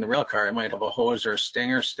 When loading the rail car, it might have a hose or a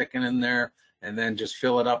stinger sticking in there, and then just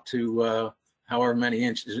fill it up to however many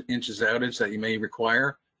inches outage that you may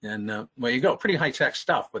require, and well, you go. Pretty high-tech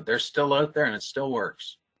stuff, but they're still out there and it still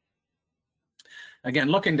works. Again,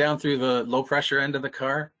 looking down through the low pressure end of the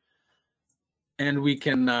car, and we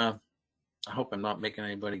can, I hope I'm not making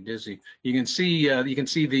anybody dizzy. You can see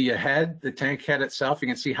the head, the tank head itself. You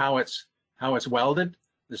can see how it's welded,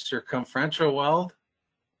 the circumferential weld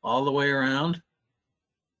all the way around.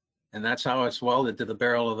 And that's how it's welded to the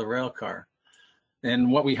barrel of the rail car.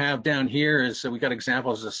 And what we have down here is we got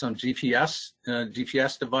examples of some GPS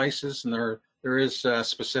devices, and there is a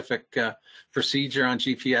specific procedure on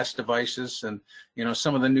GPS devices, and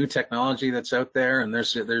some of the new technology that's out there, and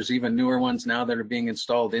there's even newer ones now that are being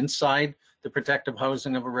installed inside the protective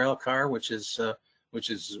housing of a rail car, which is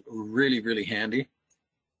really, really handy.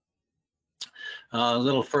 A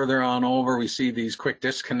little further on over, we see these quick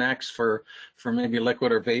disconnects for maybe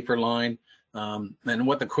liquid or vapor line. And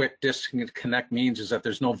what the quick disconnect means is that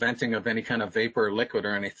there's no venting of any kind of vapor or liquid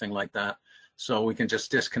or anything like that. So we can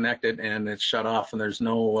just disconnect it and it's shut off, and there's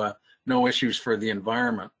no issues for the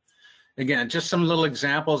environment. Again, just some little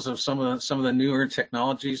examples of some of the newer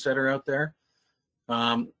technologies that are out there.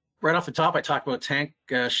 Right off the top, I talked about tank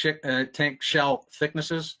shell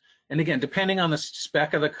thicknesses. And again, depending on the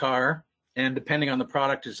spec of the car and depending on the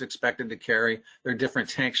product it's expected to carry, there are different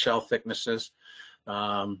tank shell thicknesses.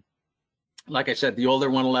 Like I said, the older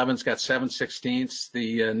 111's got 7/16.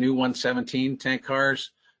 The new 117 tank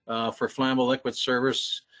cars for flammable liquid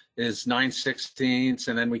service is 9/16,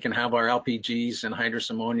 and then we can have our LPGs and hydrous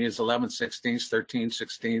ammonias 11/16,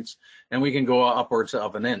 13/16, and we can go upwards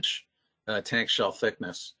of an inch tank shell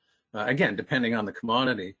thickness. Again, depending on the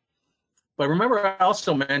commodity. But remember, I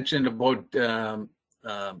also mentioned about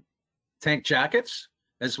tank jackets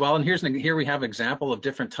as well. And here we have an example of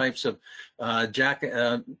different types of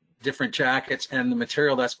different jackets and the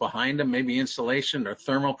material that's behind them, maybe insulation or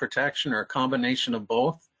thermal protection or a combination of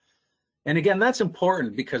both. And again, that's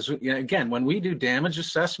important because, again, when we do damage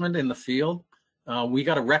assessment in the field, we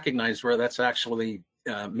got to recognize where that's actually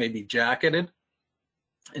maybe jacketed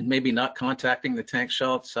and maybe not contacting the tank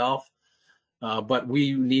shell itself. But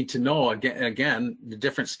we need to know, again, the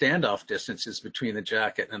different standoff distances between the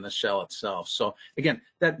jacket and the shell itself. So again,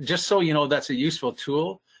 that just so you know, that's a useful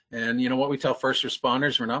tool. And what we tell first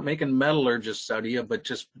responders, we're not making metallurgists out of you, but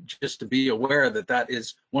just to be aware that that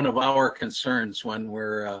is one of our concerns when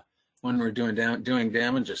we're doing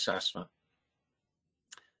damage assessment.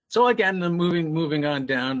 So again, moving on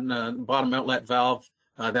down, bottom outlet valve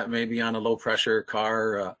that may be on a low pressure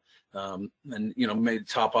car, and maybe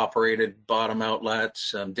top operated bottom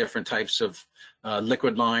outlets, different types of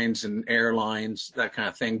liquid lines and air lines, that kind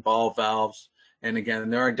of thing, ball valves. And again,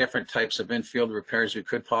 there are different types of infield repairs we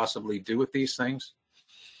could possibly do with these things.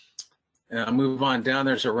 Move on down,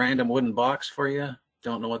 there's a random wooden box for you.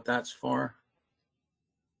 Don't know what that's for.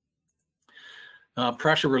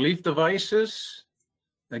 Pressure relief devices.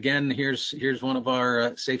 Again, here's one of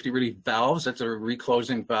our safety relief valves. That's a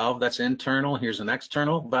reclosing valve. That's internal. Here's an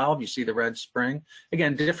external valve. You see the red spring.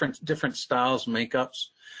 Again, different styles, makeups.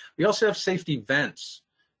 We also have safety vents.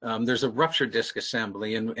 There's a rupture disc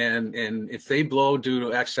assembly, and if they blow due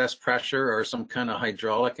to excess pressure or some kind of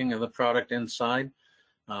hydraulicing of the product inside,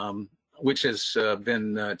 which has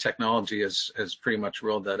been technology has pretty much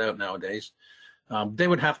rolled that out nowadays. They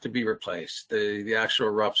would have to be replaced, the actual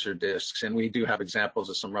rupture discs, and we do have examples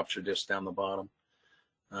of some rupture discs down the bottom.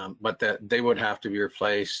 But that they would have to be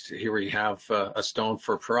replaced. Here we have a stone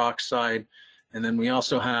for peroxide, and then we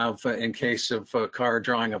also have, in case of a car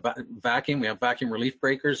drawing a vacuum, we have vacuum relief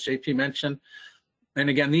breakers, JP mentioned. And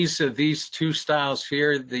again, these two styles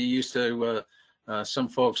here, they used to, some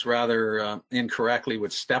folks rather incorrectly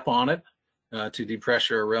would step on it to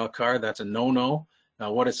depressure a rail car. That's a no-no.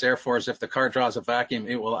 What it's there for is if the car draws a vacuum,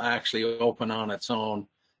 it will actually open on its own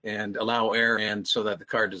and allow air in so that the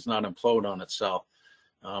car does not implode on itself.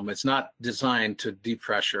 It's not designed to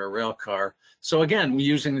depressure a rail car. So again, we're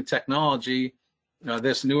using the technology.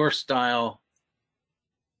 This newer style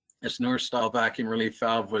vacuum relief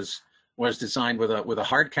valve was designed with a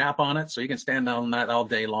hard cap on it, so you can stand on that all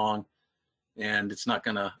day long, and it's not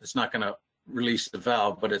gonna release the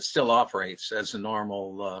valve, but it still operates as a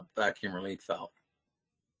normal vacuum relief valve.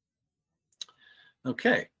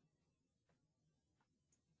 Okay.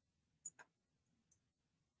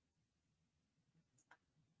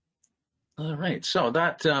 All right, so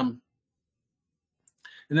that, and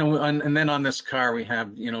then on this car we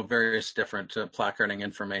have, various different placarding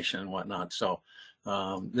information and whatnot. So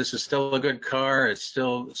this is still a good car. It's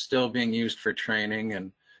still being used for training,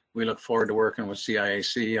 and we look forward to working with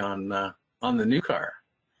CIAC on the new car.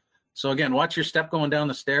 So again, watch your step going down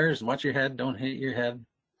the stairs. Watch your head. Don't hit your head.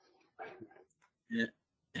 Yeah,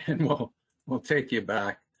 and we'll take you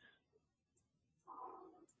back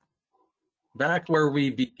where we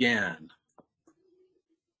began.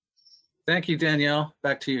 Thank you, Danielle.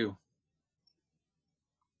 Back to you.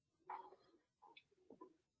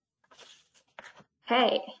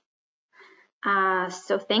 Hey,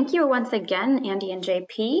 so thank you once again, Andy and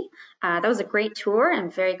JP. That was a great tour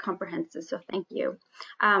and very comprehensive, so thank you.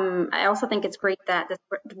 I also think it's great that this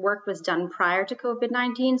work was done prior to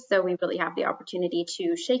COVID-19, so we really have the opportunity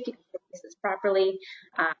to shake this properly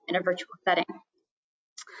in a virtual setting.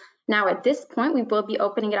 Now, at this point, we will be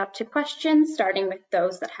opening it up to questions, starting with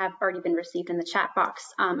those that have already been received in the chat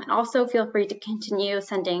box. And also feel free to continue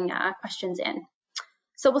sending questions in.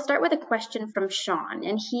 So we'll start with a question from Sean,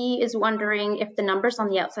 and he is wondering if the numbers on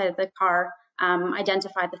the outside of the car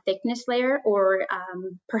identify the thickness layer, or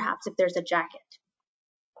perhaps if there's a jacket.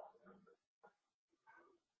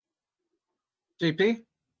 JP?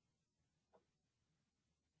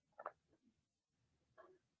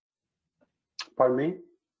 Pardon me?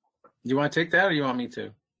 You want to take that, or you want me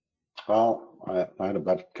to? Well, I had a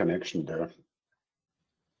bad connection there.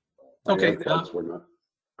 Okay.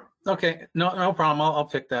 Okay, no problem. I'll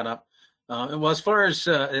pick that up. Well, as far as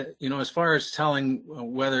as far as telling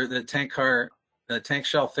whether the tank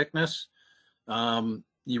shell thickness,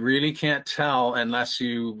 you really can't tell unless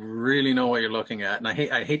you really know what you're looking at. And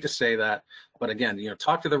I hate to say that, but again,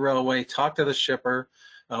 talk to the railway, talk to the shipper.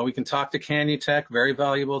 We can talk to Canutech, very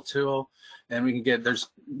valuable tool, and we can get. There's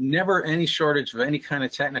never any shortage of any kind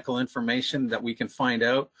of technical information that we can find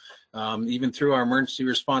out. Even through our emergency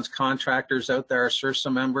response contractors out there, our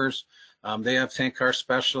CIRSA members, they have tank car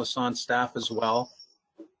specialists on staff as well.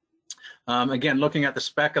 Again, looking at the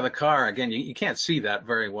spec of the car, again, you can't see that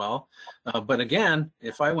very well. But again,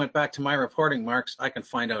 if I went back to my reporting marks, I can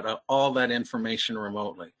find out all that information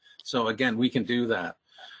remotely. So again, we can do that.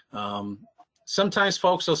 Sometimes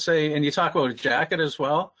folks will say, and you talk about a jacket as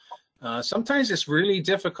well, sometimes it's really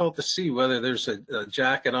difficult to see whether there's a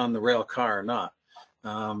jacket on the rail car or not.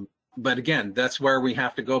 But again, that's where we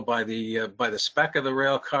have to go by the spec of the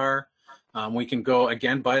rail car. We can go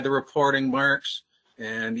again by the reporting marks,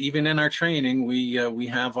 and even in our training, we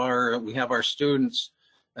have our students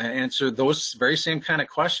answer those very same kind of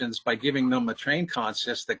questions by giving them a train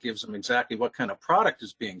consist that gives them exactly what kind of product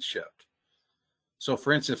is being shipped. So,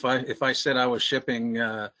 for instance, if I said I was shipping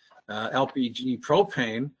LPG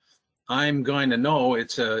propane, I'm going to know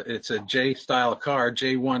it's a J style car,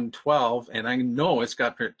 J112, and I know it's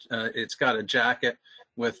got a jacket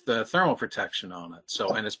with thermal protection on it.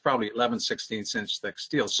 So, and it's probably 11/16" thick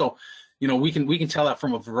steel. So, we can tell that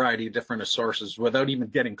from a variety of different sources without even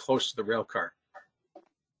getting close to the rail car.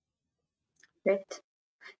 Great,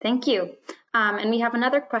 thank you. And we have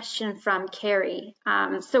another question from Carrie.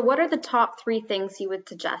 So what are the top 3 things you would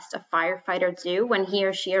suggest a firefighter do when he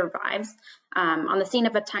or she arrives on the scene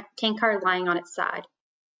of a tank car lying on its side?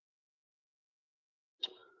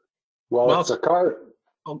 Well, if the car...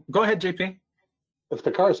 Oh, go ahead, JP. If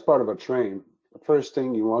the car is part of a train, the first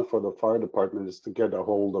thing you want for the fire department is to get a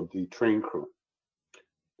hold of the train crew.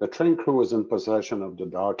 The train crew is in possession of the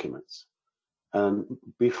documents. And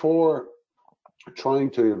before trying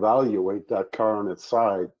to evaluate that car on its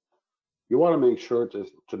side, you want to make sure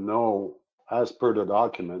to know, as per the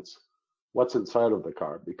documents, what's inside of the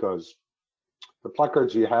car, because the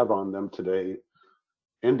placards you have on them today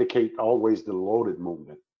indicate always the loaded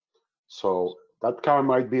movement. So that car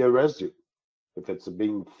might be a residue. If it's a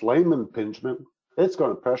being flame impingement, it's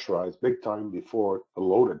going to pressurize big time before a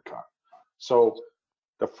loaded car. So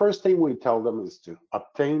the first thing we tell them is to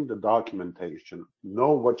obtain the documentation,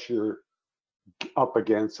 know what you're up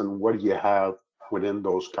against and what you have within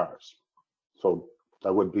those cars. So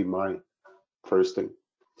that would be my first thing.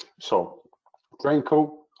 So drain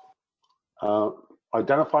code,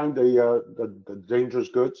 identifying the dangerous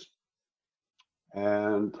goods,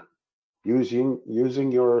 and using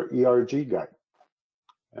your ERG guide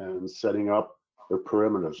and setting up the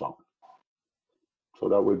perimeter zone. So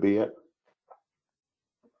that would be it.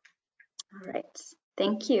 All right,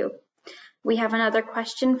 thank you. We have another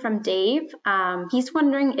question from Dave. He's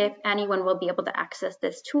wondering if anyone will be able to access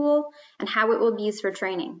this tool and how it will be used for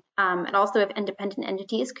training, and also if independent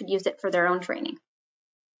entities could use it for their own training.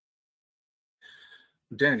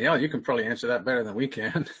 Danielle, you can probably answer that better than we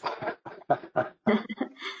can.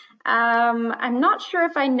 I'm not sure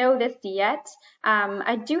if I know this yet.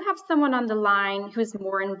 I do have someone on the line who's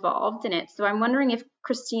more involved in it, so I'm wondering if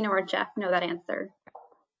Christina or Jeff know that answer.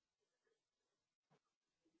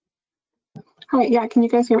 Hi, yeah, can you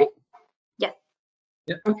guys hear me? Yes.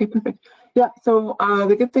 Yeah. Okay, perfect. Yeah, so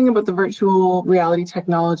the good thing about the virtual reality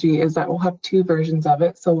technology is that we'll have two versions of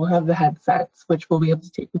it. So we'll have the headsets, which we'll be able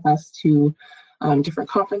to take with us to different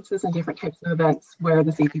conferences and different types of events where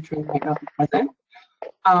the safety training might not be present.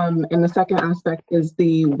 And the second aspect is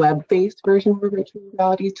the web-based version of the virtual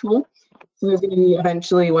reality tool. So there's going to be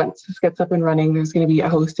eventually, once this gets up and running, there's going to be a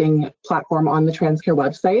hosting platform on the TRANSCAER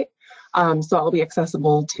website. So it'll be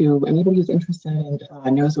accessible to anybody who's interested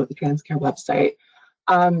and knows about the TRANSCAER website.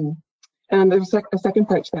 And there's a second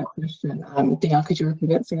part to that question. Danielle, could you repeat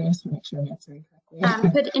it? So I just want to make sure I'm answering correctly.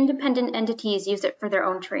 Could independent entities use it for their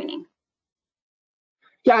own training?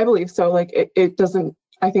 Yeah, I believe so. Like it doesn't,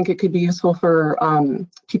 I think it could be useful for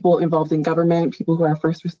people involved in government, people who are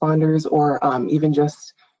first responders, or even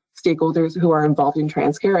just stakeholders who are involved in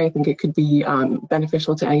TRANSCAER. I think it could be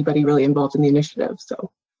beneficial to anybody really involved in the initiative.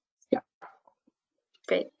 So, yeah.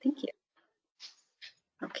 Great, thank you.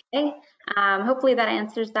 Okay, hopefully that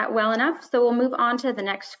answers that well enough. So we'll move on to the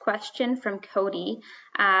next question from Cody.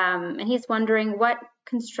 And he's wondering, what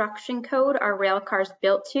construction code are rail cars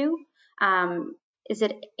built to? Is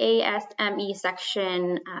it ASME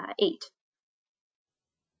section 8?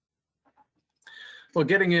 Well,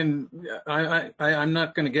 getting in, I'm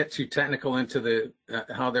not going to get too technical into the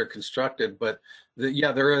how they're constructed, but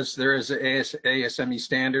yeah, there is ASME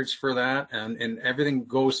standards for that, and everything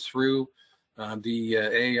goes through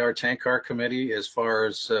the AAR Tank Car Committee as far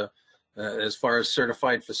as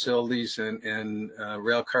certified facilities and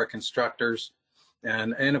rail car constructors,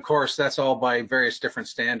 and of course that's all by various different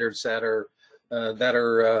standards that are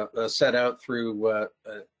set out through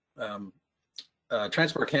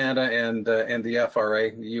Transport Canada and the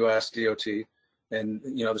FRA, the US DOT, and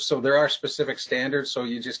so there are specific standards. So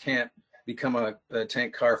you just can't become a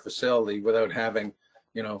tank car facility without having,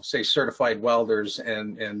 say certified welders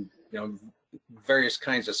and various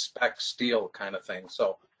kinds of spec steel kind of thing.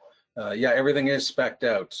 So yeah, everything is spec'd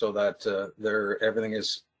out so that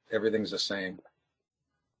everything's the same.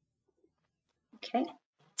 Okay.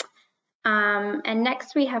 And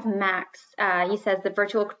next we have Max. He says the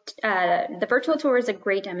virtual tour is a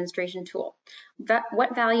great demonstration tool.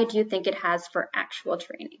 What value do you think it has for actual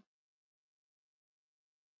training?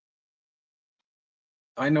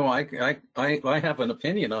 I know I have an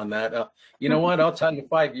opinion on that. You know what? I'll tell you,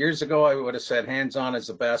 5 years ago I would have said hands-on is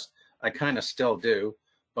the best. I kind of still do,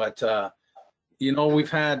 but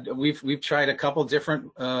we've tried a couple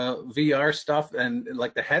different VR stuff, and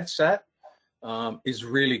like the headset is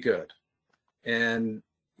really good. And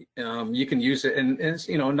you can use it, and it's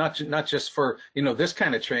not just for this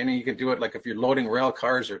kind of training. You can do it like if you're loading rail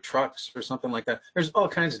cars or trucks or something like that. There's all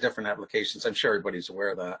kinds of different applications. I'm sure everybody's aware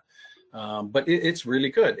of that. But it's really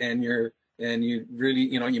good, and you really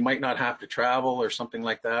you might not have to travel or something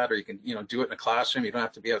like that, or you can do it in a classroom. You don't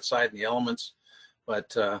have to be outside in the elements.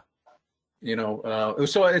 But so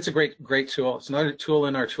it's a great tool. It's another tool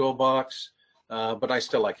in our toolbox, but I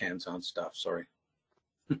still like hands-on stuff. Sorry.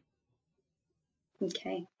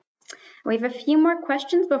 Okay, we have a few more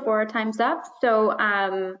questions before our time's up. So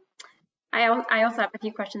I also have a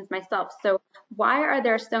few questions myself. So why are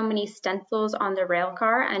there so many stencils on the rail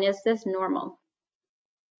car, and is this normal?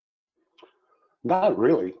 Not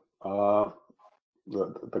really. The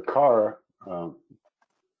car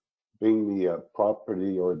being the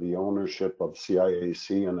property or the ownership of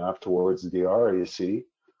CIAC and afterwards the RAC,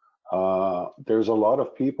 there's a lot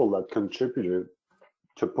of people that contributed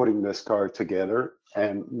to putting this car together,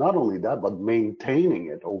 and not only that, but maintaining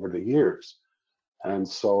it over the years. And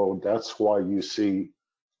so that's why you see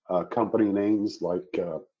company names like,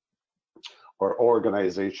 or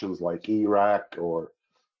organizations like ERAC or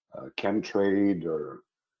Chemtrade or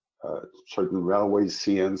certain railways,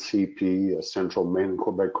 CNCP, Central Maine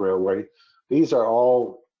Quebec Railway. These are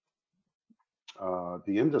all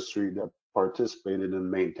the industry that participated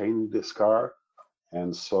in maintaining this car.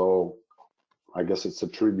 And so I guess it's a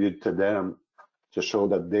tribute to them to show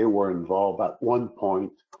that they were involved at one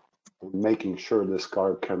point in making sure this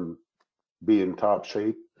car can be in top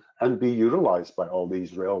shape and be utilized by all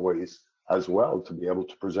these railways as well, to be able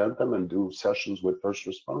to present them and do sessions with first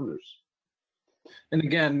responders. And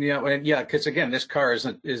again, because again, this car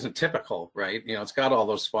isn't typical, right? It's got all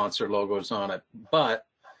those sponsor logos on it, but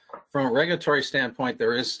from a regulatory standpoint,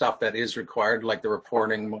 there is stuff that is required, like the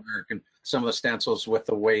reporting mark and some of the stencils with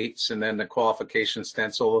the weights, and then the qualification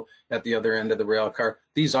stencil at the other end of the rail car.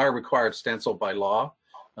 These are required stencil by law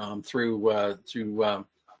through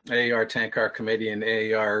AAR Tank Car Committee and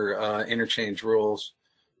AAR interchange rules,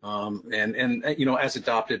 and as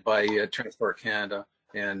adopted by Transport Canada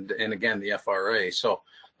and again the FRA. So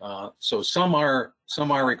some are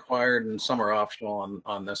required and some are optional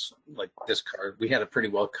on this, like this car. We had it pretty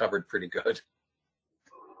well covered, pretty good.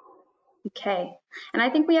 Okay, and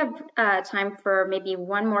I think we have time for maybe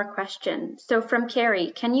one more question. So from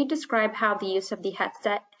Carrie, can you describe how the use of the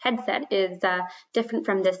headset is different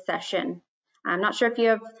from this session? I'm not sure if you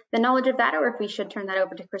have the knowledge of that or if we should turn that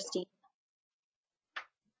over to Christine.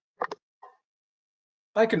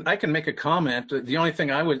 I can make a comment. The only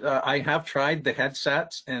thing I have tried the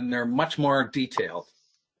headsets, and they're much more detailed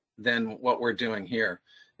than what we're doing here.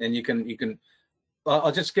 And you can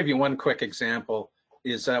I'll just give you one quick example.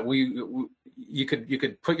 Is that you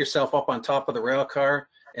could put yourself up on top of the rail car,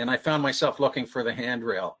 and I found myself looking for the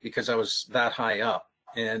handrail because I was that high up,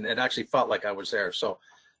 and it actually felt like I was there. So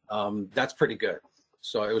that's pretty good.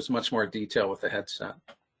 So it was much more detail with the headset.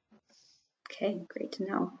 Okay, great to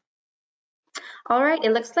know. All right,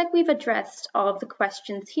 it looks like we've addressed all of the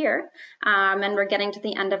questions here, and we're getting to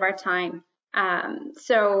the end of our time.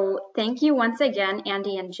 So thank you once again,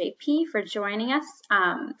 Andy and JP, for joining us.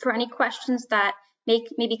 For any questions that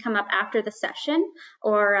maybe come up after the session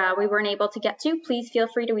or we weren't able to get to, please feel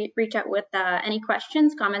free to reach out with any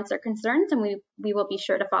questions, comments, or concerns, and we will be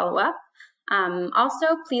sure to follow up.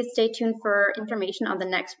 Also, please stay tuned for information on the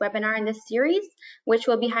next webinar in this series, which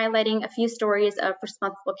will be highlighting a few stories of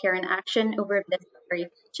responsible care in action over this very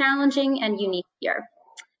challenging and unique year.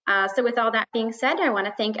 So with all that being said, I want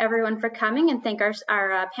to thank everyone for coming and thank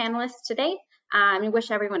our panelists today, and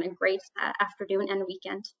wish everyone a great afternoon and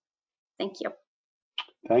weekend. Thank you.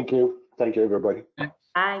 Thank you. Thank you, everybody.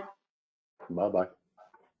 Bye. Bye-bye.